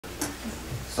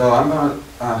So I'm going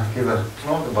to give a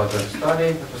talk about the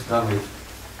study that was done with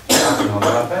Arnaud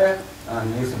Malapert,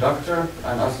 and he's a doctor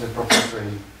and associate professor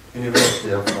in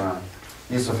Université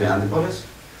of Sophia, Antipolis.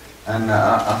 And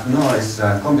Arnaud is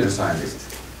a computer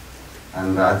scientist.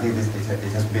 And I think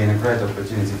it has been a great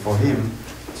opportunity for him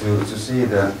to see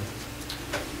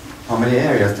how many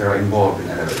areas there are involved in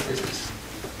elevator physics.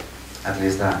 At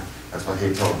least that's what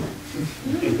he told me.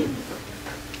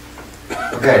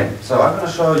 Okay, so I'm going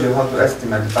to show you how to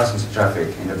estimate the passenger traffic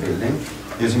in the building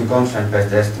using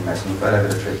constraint-based estimation of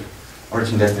elevator trip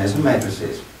origin-destination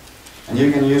matrices. And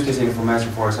you can use this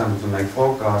information, for example, to make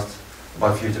forecasts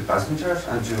about future passengers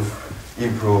and to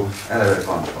improve elevator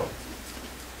control.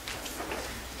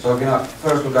 So we're going to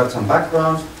first look at some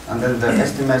background, and then the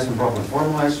estimation problem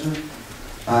formulation,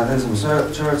 then some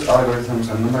search algorithms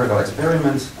and numerical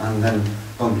experiments, and then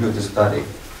conclude the study.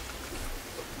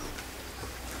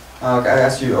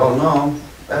 As you all know,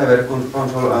 elevator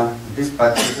control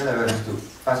dispatches elevators to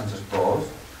passengers' calls,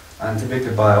 and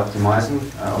typically by optimizing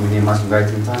or minimizing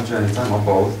waiting time, journey time, or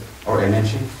both, or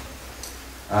energy.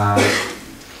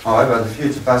 However, the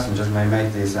future passengers may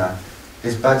make these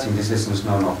dispatching decisions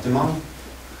non-optimal,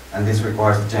 and this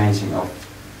requires the changing of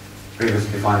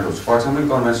previously defined routes. For example, in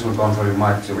conventional control, you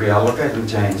might reallocate and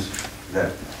change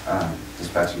the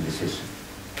dispatching decision.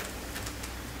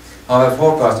 However,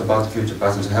 forecasts about the future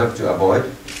passengers help to avoid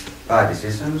bad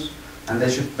decisions, and they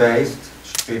should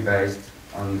be based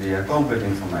on the complete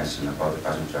information about the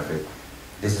passenger traffic.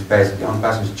 This is basically on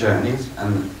passenger journeys,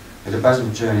 and with the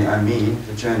passenger journey I mean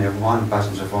the journey of one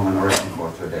passenger from an origin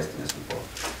port to a destination port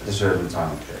at a certain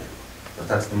time of day. But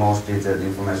that's the most detailed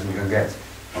information you can get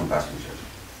from passengers.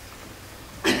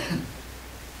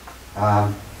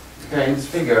 Okay, in this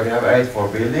figure we have 8-floor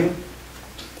building,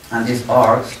 and these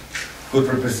arcs could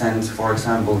represent, for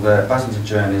example, the passenger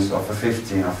journeys of a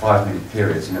 15 or 5-minute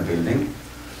periods in a building.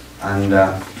 And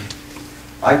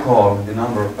I call the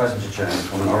number of passenger journeys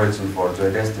from an origin port to a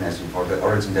destination port the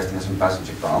origin-destination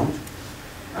passenger count.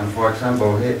 And for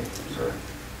example, here,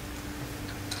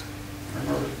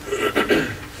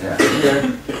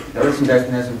 here the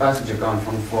origin-destination passenger count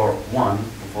from floor 1 to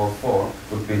floor 4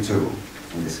 would be 2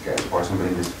 in this case, for example,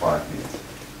 in this 5-minute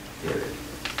period.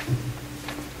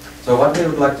 So what we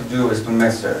would like to do is to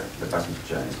measure the passenger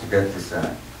journeys to get this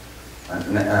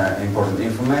important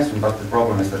information, but the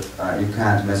problem is that you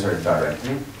can't measure it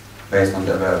directly based on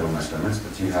the available measurements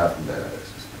that you have from the elevator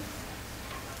system.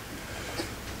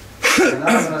 And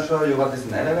now I'm going to show you what is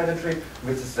an elevator trip,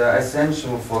 which is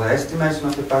essential for the estimation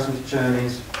of the passenger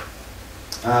journeys.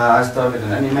 I started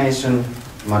an animation.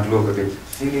 It might look a bit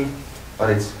silly, but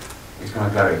it's going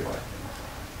to clarify.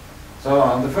 So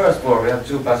on the first floor we have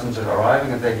 2 passengers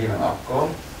arriving and they give an up call.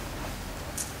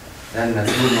 Then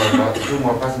 2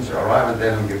 more passengers arrive and they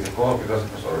don't give the call because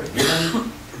it was already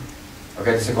given.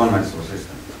 Okay, this is a conventional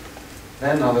system.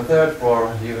 Then on the third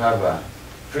floor you have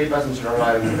 3 passengers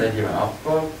arriving and they give an up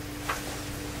call.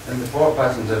 Then the 4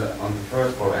 passengers on the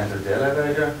first floor enter the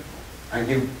elevator and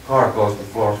give car calls to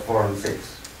floors 4 and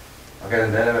 6. Okay,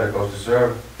 then the elevator goes to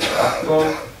serve the up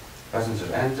call, passengers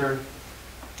enter,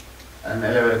 and the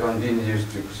elevator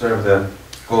continues to serve the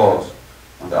calls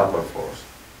on the upper floors.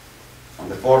 On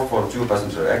the 4th floor, 2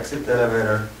 passengers exit the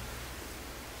elevator.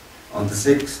 On the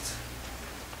 6th,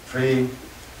 3.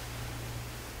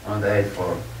 On the 8th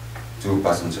floor, 2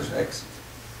 passengers exit.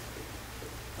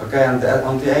 Okay, and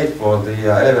on the 8th floor, the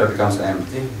elevator becomes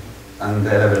empty and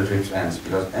the elevator trip ends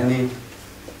because any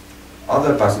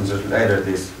other passengers later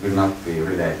this will not be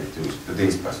related to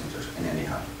these passengers in any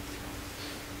how.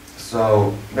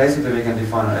 So basically we can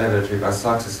define an elevator trip as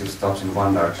successive stops in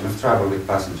one direction of travel with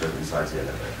passengers inside the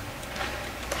elevator.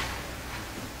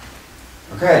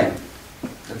 Okay,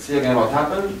 let's see again what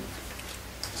happened.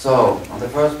 So on the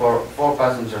first floor, 4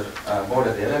 passengers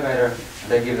boarded the elevator and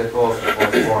they give the calls to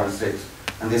floors 4 and 6.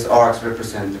 And these arcs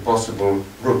represent the possible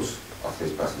routes of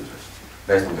these passengers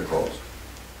based on the calls.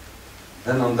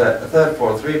 Then on the 3rd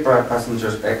floor, 3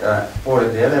 passengers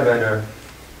boarded the elevator.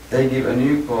 They give a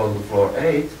new call to floor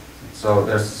 8. So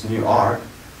there's this new arc,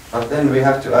 but then we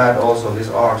have to add also these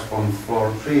arcs from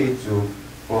floor 3 to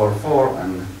floor 4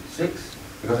 and 6,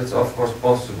 because it's of course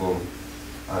possible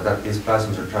that these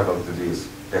passengers travel to these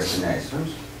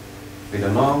destinations. We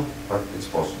don't know, but it's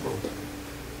possible.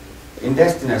 In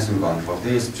destination control,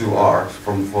 these 2 arcs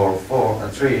from floor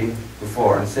 3 to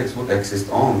 4 and 6 would exist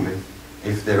only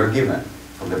if they were given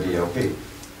from the DOP.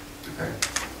 Okay.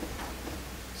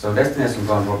 So destination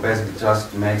control basically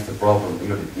just makes the problem a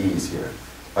little bit easier.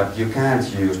 But you can't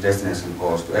use destination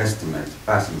calls to estimate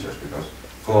passengers because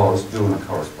calls do not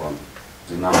correspond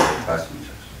to the number of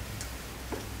passengers.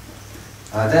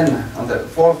 Then on the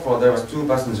 4th floor there was 2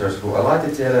 passengers who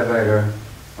alighted the elevator,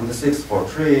 on the 6th floor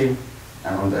 3,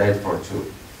 and on the 8th floor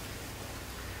 2.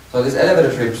 So these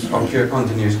elevator trips occur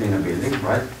continuously in a building,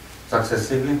 right?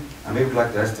 Successively, and we would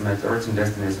like to estimate the origin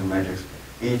destination matrix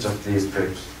each of these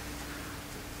trips.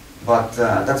 But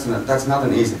that's not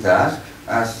an easy task,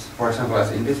 as for example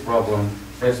as in this problem,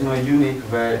 there's no unique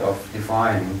way of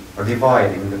defining or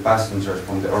dividing the passengers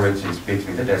from the origins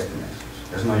between the destinations.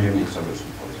 There's no unique solution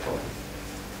for this problem.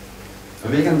 So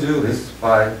we can do this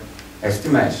by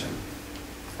estimation,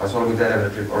 by solving the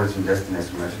elevator trip origin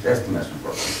destination matrix estimation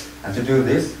problem. And to do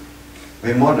this,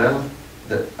 we model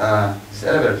this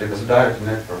elevator trip as a direct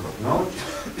network of nodes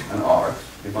and arcs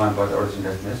defined by the origin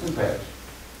destination pairs.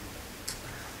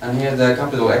 And here the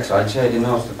capital Xij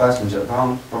denotes the passenger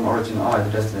count from origin I to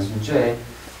destination j.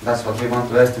 That's what we want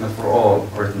to estimate for all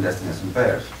origin destination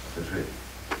pairs, the trip.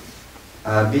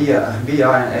 Bi and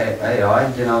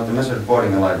Ai denote the measured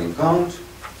boarding and alighting count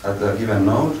at the given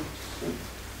node.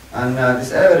 And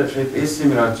this elevator trip is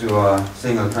similar to a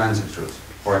single transit route,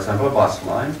 for example a bus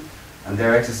line. And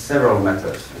there exist several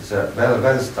methods. It's a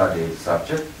well-studied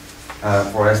subject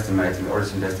for estimating the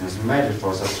origin destination matrix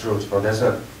for such routes, but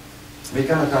we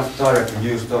cannot directly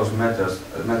use those methods,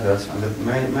 and the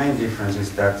main difference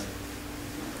is that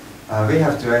we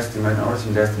have to estimate an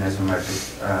origin destination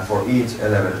matrix for each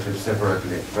elevator trip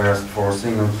separately, whereas for a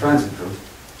single transit route,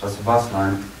 such as a bus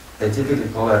line, they typically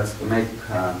make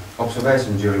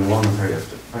observation during long period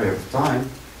of time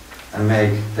and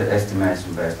make the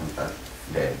estimation based on that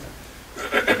data.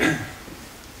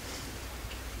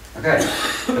 Okay,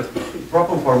 the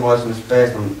problem formulation is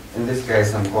based on, in this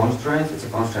case, some constraint. It's a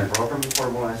constraint programming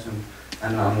formulation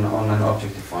and on an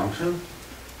objective function.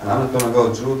 And I'm not going to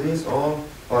go through these all,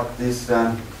 but this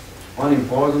one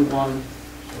important one,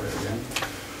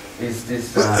 is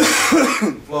this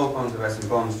flow conservation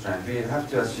constraint. We have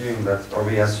to assume that, or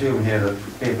we assume here that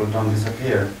people don't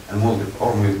disappear and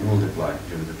multiply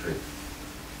during the trip.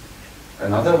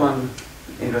 Another one,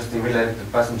 interesting related to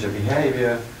passenger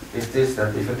behavior, is this,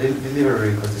 that if a delivery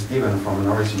request is given from an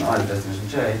origin I to destination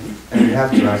j, then we have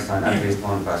to assign at least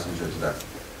one passenger to that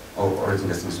origin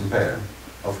destination pair.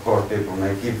 Of course, people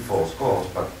may give false calls,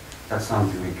 but that's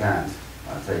something we can't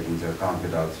take into account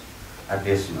without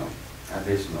additional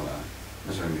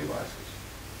measuring devices.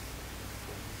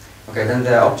 Okay, then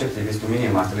the objective is to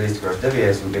minimize the least squares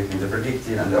deviation between the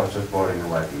predicted and the observed boarding and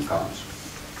alighting counts.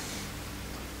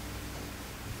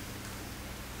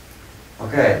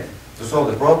 Okay, to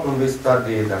solve the problem, we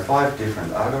studied 5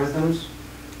 different algorithms.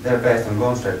 They're based on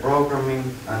constraint programming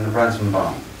and branch and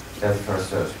bound, depth first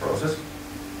search process.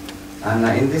 And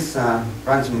in this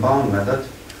branch and bound method,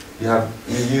 you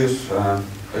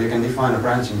can define a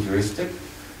branching heuristic,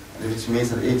 which means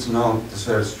that each node, the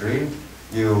search tree,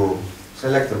 you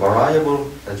select a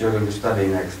variable that you're going to study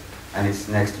next and its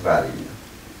next value.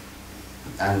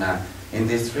 And in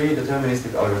these 3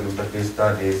 deterministic algorithms that we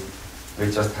studied, we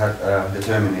just had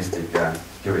deterministic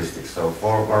heuristics, so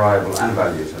for variable and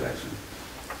value selection.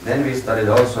 Then we studied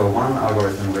also one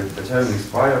algorithm with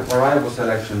deterministic variable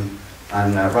selection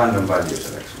and random value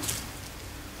selection.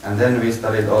 And then we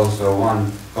studied also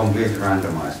one completely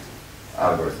randomized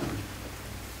algorithm.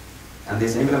 And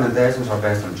these implementations are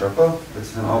based on Choco, which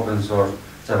is an open source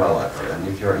Java library. And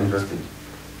if you're interested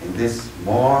in this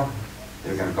more,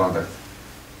 you can contact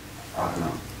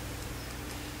Arnaud.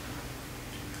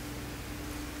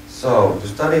 So to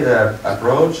study the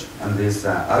approach and these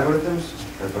algorithms,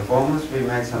 the performance, we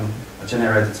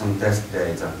generated some test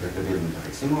data with the building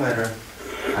traffic simulator.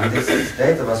 And this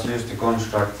data was used to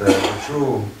construct the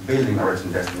true building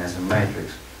origin destination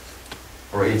matrix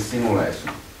for each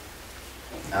simulation.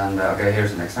 And okay,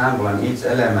 here's an example, and each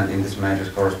element in this matrix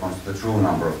corresponds to the true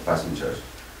number of passengers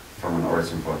from an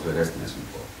origin floor to a destination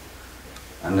floor.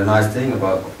 And the nice thing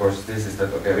about, of course, this is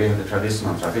that, okay, we have the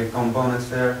traditional traffic components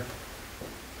there.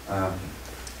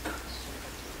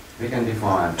 We can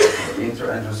define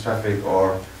inter-entrance traffic,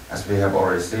 or as we have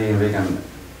already seen, we can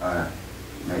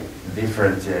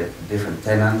differentiate different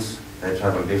tenants. They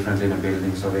travel differently in a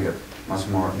building, so we get much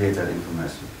more detailed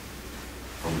information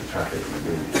from the traffic in the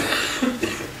building.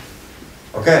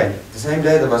 Okay, the same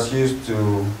data was used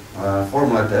to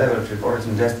formulate the elevator trip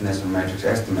origin destination matrix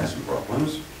estimation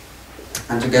problems.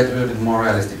 And to get a little bit more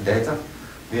realistic data,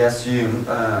 we assumed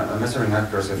a measuring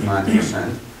accuracy of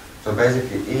 90%. So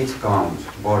basically each count,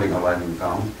 boarding or alighting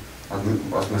count,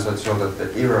 was measured so that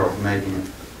the error of making,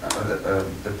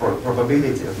 the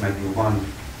probability of making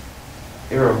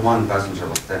error of one passenger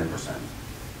was 10%.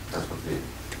 That's what we did.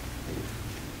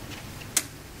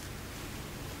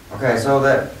 Okay, so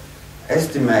the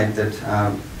estimated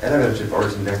elevator trip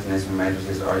origin destination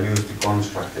matrices are used to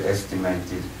construct the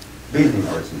estimated building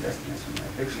origin destination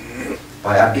matrix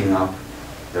by adding up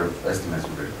the estimation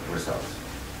results.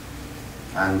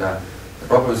 And the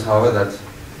problem is, however, that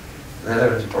the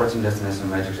elevator trip origin destination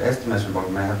matrix estimation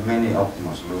problem may have many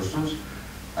optimal solutions.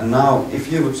 And now,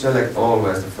 if you would select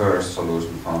always the first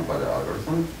solution found by the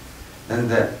algorithm, then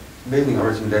the building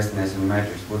origin destination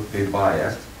matrix would be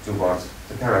biased towards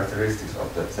the characteristics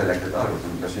of the selected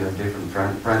algorithm, because you have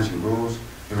different branching rules,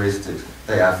 heuristics,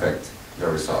 they affect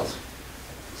your results.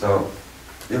 So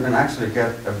you can actually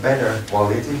get a better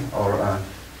quality or a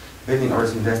building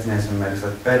origin destination matrix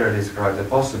that better describe the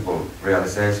possible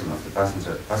realization of the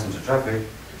passenger traffic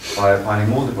by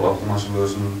finding multiple optimal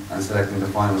solutions and selecting the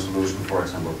final solution, for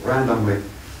example, randomly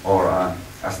or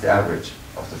as the average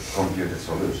of the computed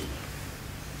solution.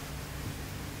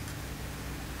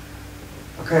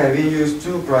 Okay, we used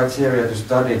two criteria to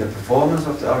study the performance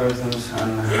of the algorithms,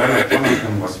 and one of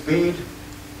them was speed.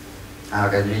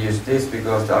 Okay, we used this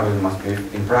because the algorithm must be,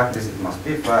 in practice, it must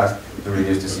be fast to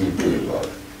reduce the CPU load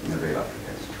in the real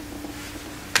application.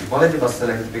 The quality was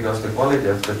selected because the quality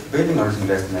of the building origin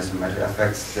destination measure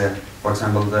affects the, for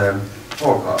example, the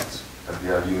forecasts that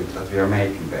we are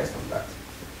making based on that.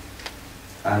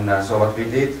 And so what we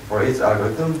did for each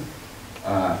algorithm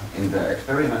in the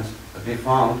experiments, that we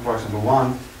found, for example,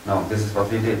 this is what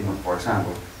we did, for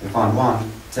example, we found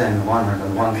 1, 10, 100,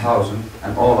 and 1000,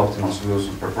 and all optimal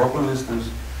solutions per problem instance.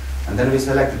 And then we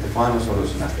selected the final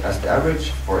solution as the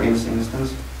average for each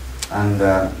instance, and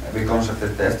we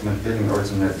constructed the estimate building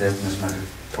origin destination metric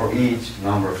for each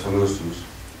number of solutions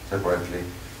separately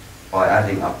by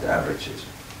adding up the averages.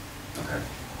 Okay.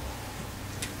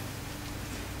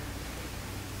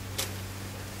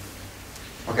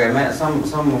 Okay, some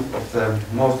of the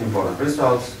most important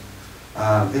results.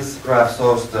 This graph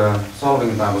shows the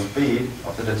solving time of speed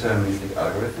of the deterministic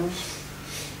algorithms.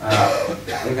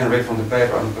 You can read from the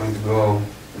paper. I'm going to go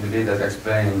into detail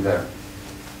explaining the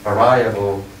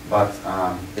variable, but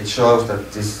it shows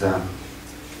that this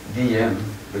DM,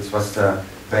 which was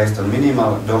based on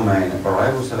minimal domain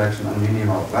variable selection and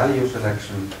minimal value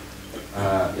selection,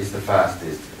 is the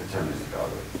fastest deterministic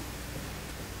algorithm.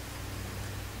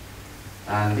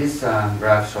 And this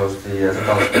graph shows the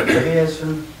total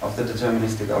deviation of the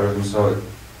deterministic algorithm, so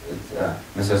it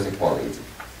measures the quality.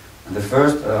 And the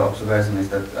first observation is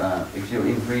that if you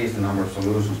increase the number of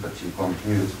solutions that you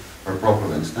compute per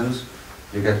problem instance,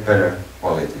 you get better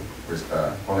quality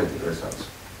results.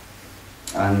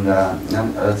 And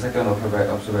the second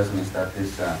observation is that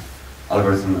this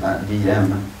algorithm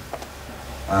DM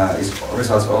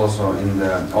results also in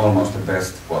the almost the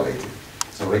best quality.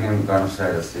 So we can kind of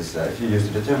say that this, if you use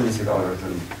the deterministic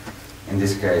algorithm, in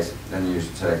this case, then you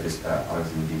should select this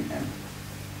algorithm DM.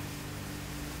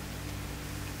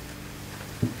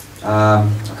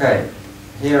 Okay,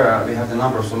 here we have the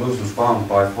number of solutions found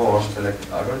by 4 selected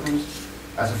algorithms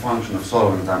as a function of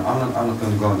solving time. I'm not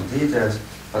going to go into details,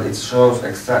 but it shows,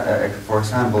 for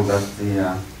example, that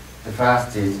the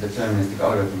fastest deterministic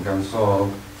algorithm can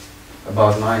solve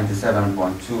about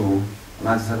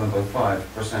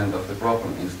 97.5% of the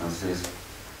problem instances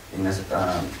in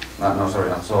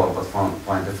not solve, but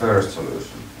find the first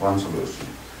solution, one solution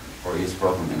for each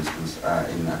problem instance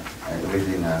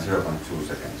within 0.2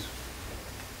 seconds.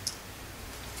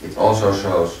 It also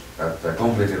shows that the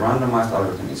completely randomized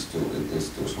algorithm is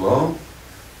too slow.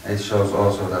 It shows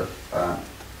also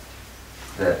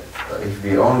that if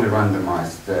we only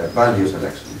randomize the value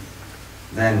selection,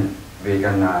 then we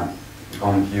can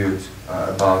compute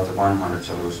about 100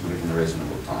 solutions within a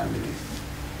reasonable time limit.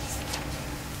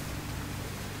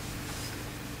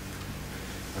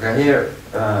 Okay, here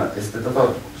is the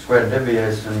total square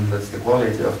deviation, that's the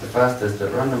quality of the fastest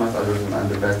randomized algorithm and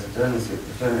the best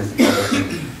deterministic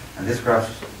algorithm. And this graph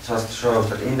just shows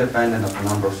that independent of the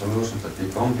number of solutions that we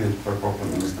compute per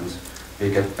problem instance, we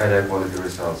get better quality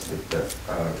results with the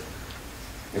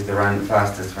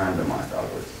fastest randomized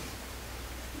algorithm.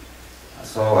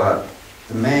 So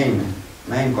the main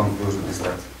conclusion is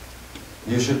that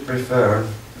you should prefer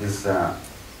this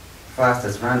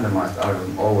fastest randomized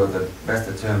algorithm over the best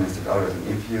deterministic algorithm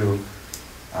if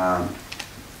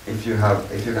you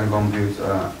have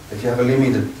a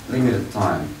limited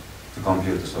time to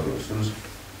compute the solutions,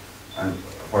 and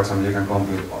for example you can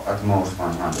compute at most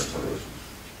 100 solutions,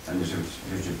 and you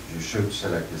should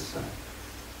select this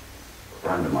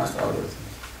randomized algorithm.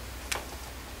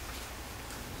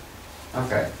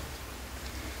 Okay.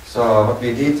 So what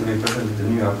we did, we presented a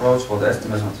new approach for the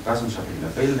estimation of the passenger traffic in a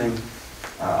building.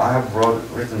 I have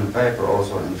written a paper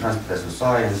also in transportation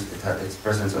science. It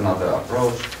presents another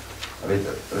approach. with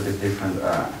a bit different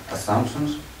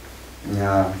assumptions.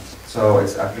 So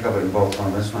it's applicable in both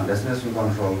conventional and destination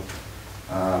control.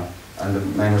 And the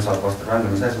main result was the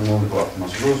randomization multiple optimal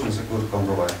solution is a good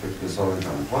compromise between solving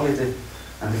and quality,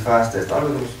 and the fastest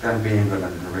algorithms can be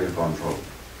implemented in real control.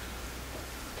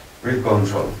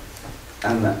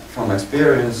 And from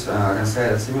experience, I can say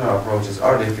that similar approaches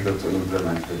are difficult to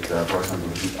implement with, for example,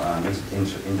 mixed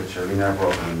integer linear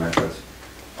programming methods.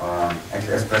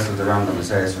 Especially the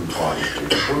randomization part is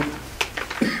difficult.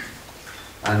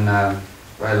 And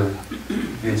well,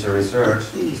 future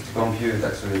research is to compute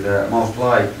actually the most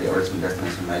likely origin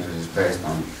destination matrices based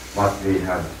on what we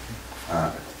have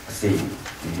seen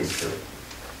in history.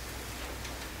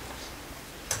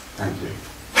 Thank you.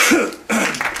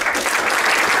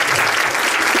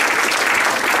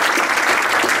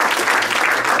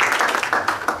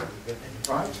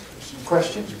 Right, some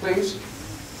questions, please.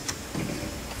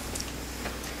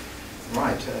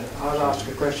 Right, I'll ask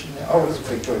a question. Oh, that's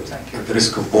very good, thank you. At the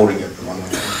risk of boring everyone,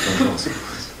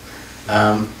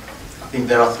 I think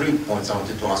there are 3 points I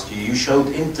wanted to ask you. You showed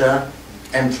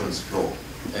inter-entrance flow,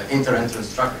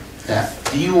 inter-entrance traffic. Yeah.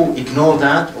 Do you ignore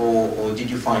that, or did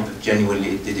you find that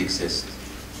genuinely it did exist?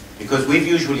 Because we've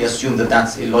usually assumed that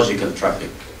that's illogical traffic.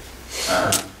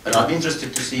 But I'd be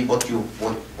interested to see what the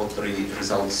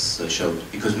results showed,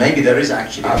 because maybe there is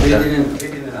actually.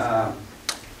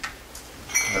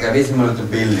 We simulated a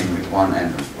building with one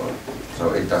entrance floor,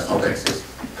 so it does not exist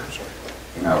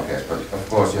in our case. But of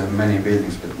course, you have many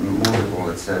buildings with multiple,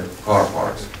 let's say, car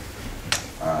parks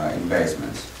in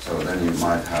basements. So then you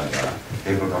might have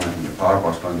people coming from the car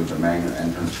parks going to the main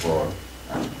entrance floor,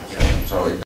 and so it